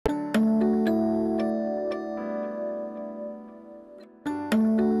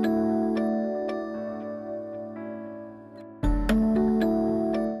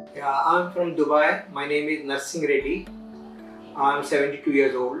I'm from Dubai. My name is Narsingh Reddy. I'm 72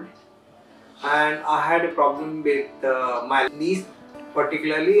 years old and I had a problem with my knees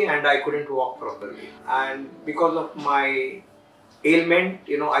particularly, and I couldn't walk properly. And because of my ailment,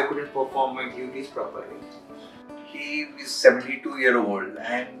 I couldn't perform my duties properly. He is 72-year-old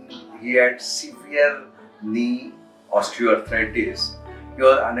and he had severe knee osteoarthritis. He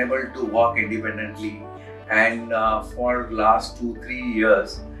was unable to walk independently, and for last 2-3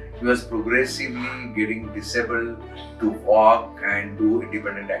 years he was progressively getting disabled to walk and do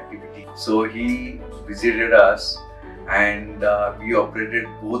independent activity. So he visited us and we operated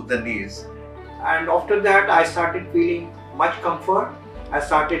both the knees. And after that I started feeling much comfort. I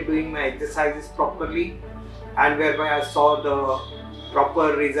started doing my exercises properly, and whereby I saw the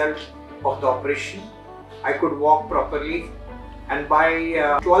proper result of the operation. I could walk properly, and by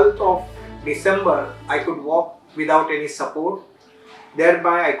 12th of December I could walk without any support.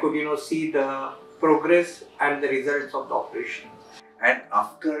 Thereby I could see the progress and the results of the operation. And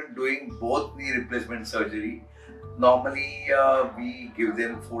after doing both knee replacement surgery, normally we give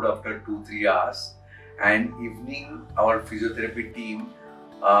them food after 2-3 hours, and evening our physiotherapy team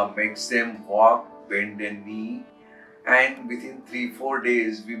makes them walk, bend their knee, and within 3-4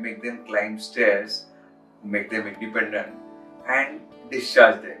 days we make them climb stairs, make them independent and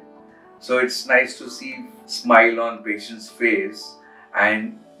discharge them. So it's nice to see smile on patient's face.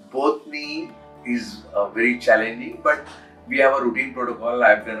 And both knee is very challenging, but we have a routine protocol.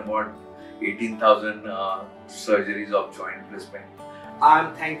 I've done about 18,000 surgeries of joint replacement.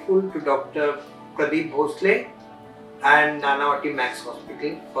 I'm thankful to Dr. Pradeep Bhosale and Nanavati Max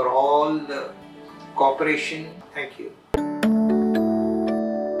Hospital for all the cooperation. Thank you.